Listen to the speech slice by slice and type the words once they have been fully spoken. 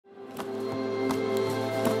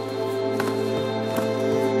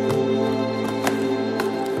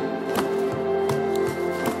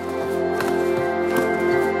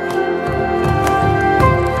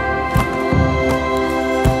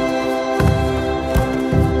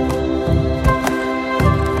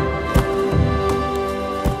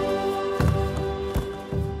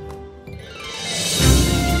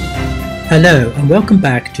Hello and welcome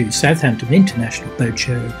back to Southampton International Boat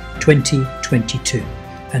Show 2022,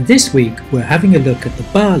 and this week we're having a look at the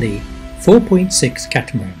Bali 4.6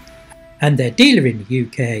 catamaran and their dealer in the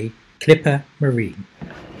UK, Clipper Marine.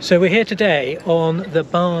 So we're here today on the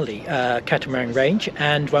Bali catamaran range,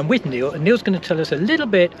 and I'm with Neil, and Neil's going to tell us a little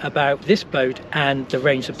bit about this boat and the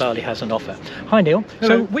range that Bali has on offer. Hi Neil.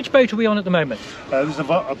 Hello. So which boat are we on at the moment? This is a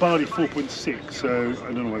Bali 4.6, so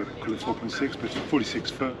I don't know whether to call it 4.6, but it's 46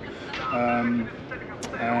 foot and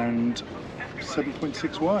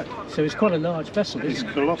 7.6 wide. So it's quite a large vessel, isn't it?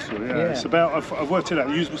 It's colossal, yeah. It's about, I've worked it out,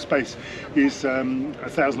 the usable space is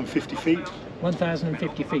 1,050 feet.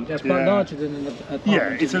 1,050 feet, that's quite larger than an apartment.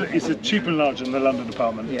 Yeah, it's a cheaper and larger than the London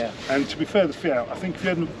apartment. Yeah. And to be fair, the fit out, I think if you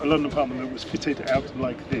had a London apartment that was fitted out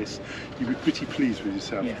like this, you'd be pretty pleased with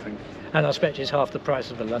yourself, I think. And I expect it's half the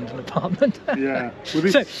price of a London apartment. Yeah.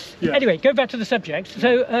 Well, Anyway, go back to the subject.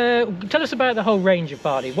 So tell us about the whole range of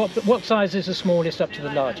Bali. What size is the smallest up to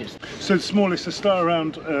the largest? So the smallest, they start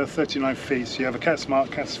around 39 feet. So you have a Cat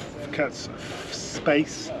Smart, Cat's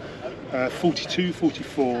Space, 42,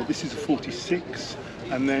 44. This is a 46,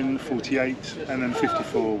 and then 48, and then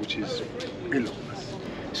 54, which is enormous.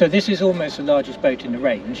 So this is almost the largest boat in the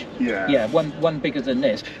range. Yeah. Yeah, one bigger than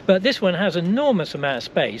this. But this one has enormous amount of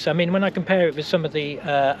space. I mean, when I compare it with some of the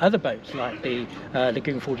other boats, like the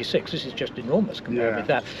Lagoon 46, this is just enormous compared with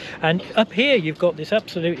that. And up here, you've got this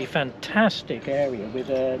absolutely fantastic area with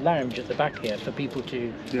a lounge at the back here for people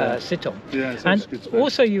to sit on. Yeah, and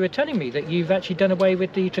also, you were telling me that you've actually done away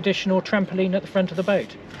with the traditional trampoline at the front of the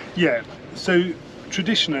boat. Yeah. So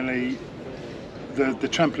traditionally, the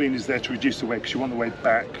trampoline is there to reduce the weight because you want the weight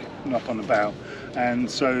back and up on the bow.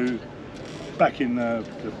 And so back in the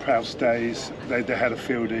Prowse days, they had a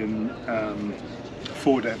field in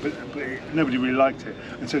foredeck, but nobody really liked it.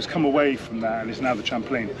 And so it's come away from that and it's now the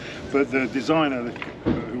trampoline. But the designer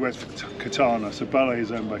who works for Catana, so Bali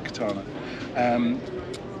is owned by Catana,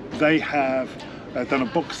 they have done a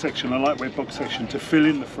box section, a lightweight box section to fill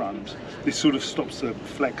in the front. This sort of stops the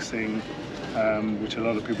flexing, which a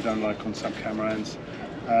lot of people don't like on some catamarans,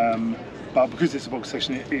 but because it's a box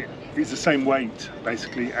section, it's the same weight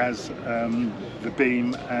basically as the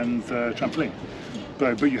beam and the trampoline.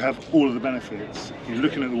 But you have all of the benefits. You're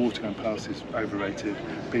looking at the water going past, it's overrated.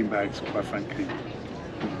 Bean bags, quite frankly,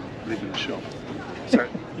 live in the shop.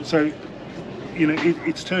 So you know,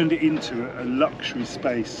 it's turned it into a luxury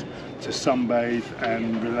space to sunbathe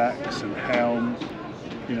and relax and helm.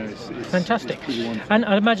 You know, it's fantastic. It's pretty wonderful. And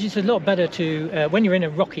I imagine it's a lot better to, when you're in a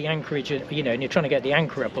rocky anchorage, you know, and you're trying to get the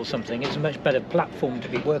anchor up or something, it's a much better platform to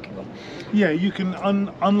be working on. Yeah, you can,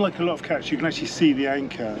 unlike a lot of cats, you can actually see the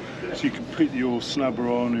anchor, so you can put your snubber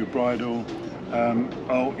on, your bridle.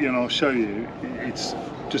 I'll show you. It's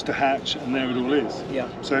just a hatch, and there it all is. Yeah.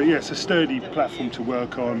 So yeah, it's a sturdy platform to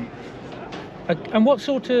work on. And what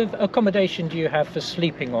sort of accommodation do you have for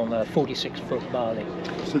sleeping on a 46-foot Bali?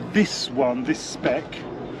 So this spec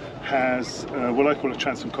has what I call a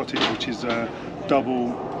transom cottage, which is a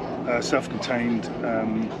double self-contained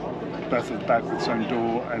berth at the back with its own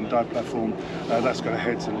door and dive platform. That's got a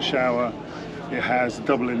heads and a shower. It has a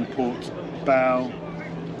double in port bow,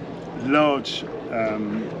 large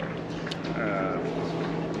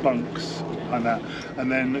bunks and that,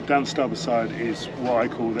 and then down the starboard side is what I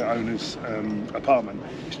call the owner's apartment.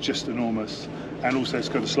 It's just enormous, and also it's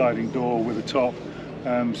got a sliding door with a top,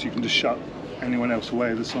 so you can just shut anyone else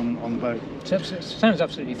away that's on the boat. Sounds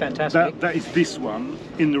absolutely fantastic. That is this one.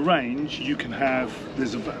 In the range, you can have,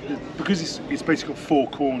 because it's basically got four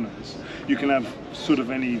corners, you can have sort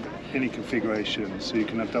of any configuration. So you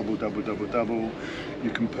can have double. You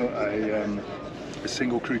can put a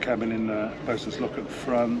single crew cabin in the bosun's lock at the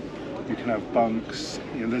front. You can have bunks.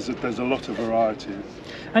 You know, there's a lot of variety.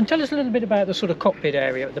 And tell us a little bit about the sort of cockpit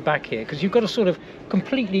area at the back here, because you've got a sort of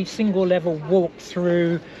completely single level walk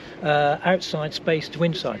through outside space to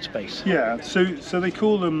inside space. Yeah, so they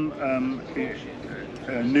call them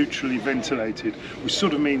neutrally ventilated, which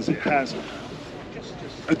sort of means it has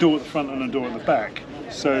a door at the front and a door at the back.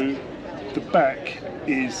 So the back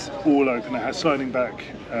is all open. It has sliding back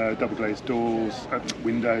double glazed doors,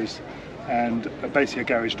 windows, and basically a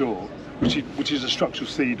garage door, which is a structural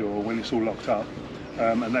C door when it's all locked up,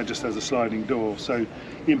 and that just has a sliding door. So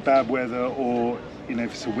in bad weather, or you know,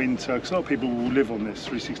 if it's a winter, because a lot of people will live on this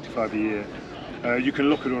 365 a year, you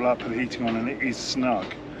can lock it all up, put the heating on, and it is snug.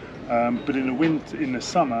 But in the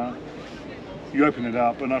summer, you open it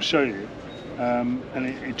up, and I'll show you, and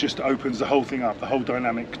it just opens the whole thing up. The whole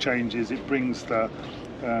dynamic changes. It brings the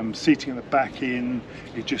seating at the back in.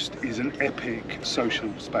 It just is an epic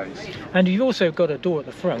social space. And you've also got a door at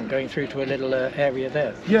the front going through to a little area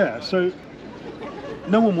there. Yeah, so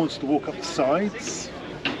no one wants to walk up the sides.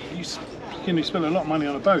 You spend a lot of money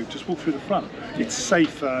on a boat, just walk through the front. It's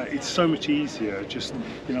safer, it's so much easier. Just,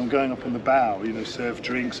 I'm going up on the bow, serve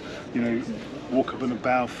drinks, walk up on the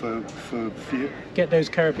bow for get those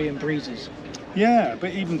Caribbean breezes. Yeah,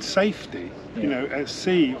 but even safety, at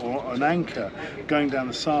sea or an anchor, going down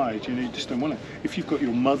the side, you just don't want to. If you've got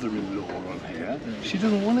your mother-in-law on here, she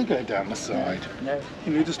doesn't want to go down the side.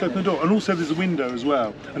 No. Just open the door. And also there's a window as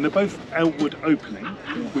well, and they're both outward opening,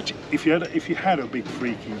 which if you had a big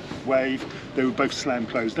freaking wave, they would both slam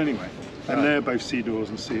closed anyway. And they're both sea doors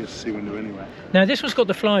and sea window anyway. Now this one's got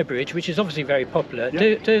the fly bridge, which is obviously very popular.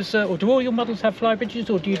 Yeah. Do all your models have fly bridges,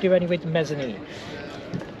 or do you do any with the mezzanine?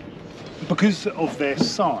 Because of their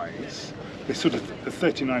size, they're sort of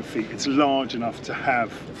 39 feet. It's large enough to have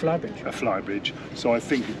a fly bridge. So I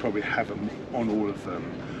think you probably have them on all of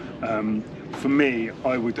them. For me,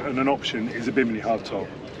 I would, and an option is a bimini hardtop.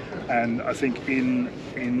 And I think in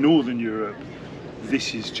Northern Europe,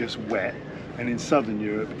 this is just wet. And in Southern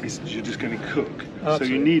Europe, you're just going to cook. So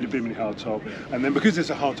you need a bimini hardtop. And then because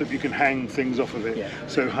it's a hardtop, you can hang things off of it. Yeah.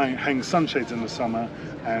 So hang sunshades in the summer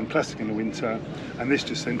and plastic in the winter. And this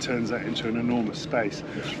just then turns that into an enormous space.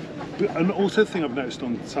 And also the thing I've noticed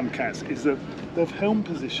on some cats is that they have helm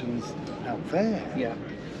positions out there. Yeah.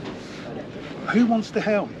 Who wants to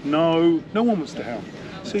helm? No one wants to helm.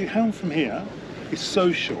 So your helm from here is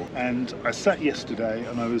so short. And I sat yesterday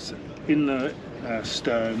and I was in the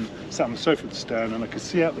stern, sat on the sofa at the stern, and I could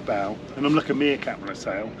see out the bow, and I'm like a meerkat when I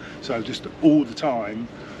sail, so just all the time,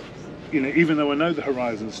 even though I know the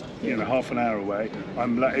horizon's half an hour away,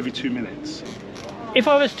 I'm like every 2 minutes. If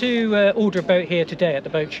I was to order a boat here today at the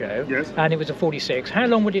boat show, yes, and it was a 46, how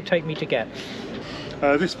long would it take me to get?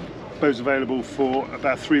 This boat's available for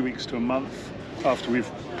about 3 weeks to a month after we've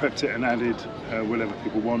prepped it and added whatever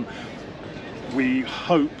people want. We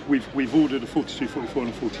hope we've ordered a 42, 44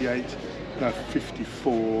 and a 48.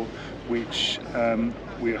 54, which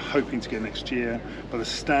we're hoping to get next year, but the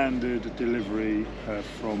standard delivery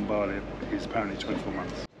from Bali is apparently 24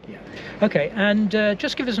 months. Yeah. Okay, and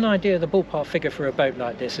just give us an idea of the ballpark figure for a boat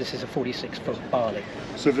like this. This is a 46-foot Bali.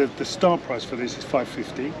 So the start price for this is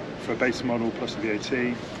 $550 for a base model plus the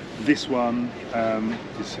VAT. This one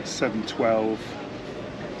is $712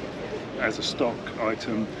 as a stock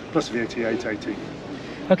item plus VAT $880.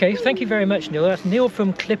 Okay, thank you very much, Neil. That's Neil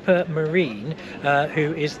from Clipper Marine,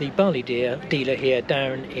 who is the Bali dealer here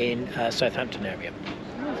down in Southampton area.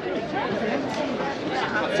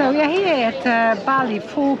 So we are here at Bali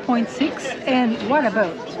 4.6, and what a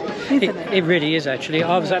boat, isn't it? It really is, actually.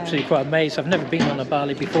 I was absolutely quite amazed. I've never been on a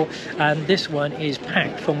Bali before, and this one is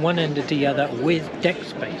packed from one end to the other with deck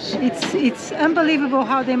space. It's unbelievable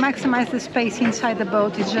how they maximize the space inside the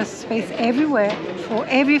boat. It's just space everywhere for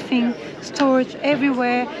everything, storage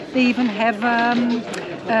everywhere. They even have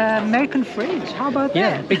American fridge. How about that?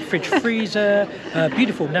 Yeah, big fridge freezer,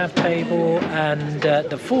 beautiful nav table, and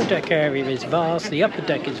the foredeck area is vast, the upper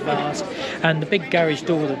deck is vast, and the big garage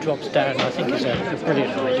door that drops down, I think, is a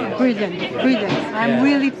brilliant idea. Brilliant. I'm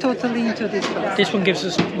really totally into this boat. This one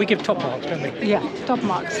we give top marks, don't we? Yeah, top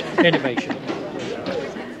marks. Innovation.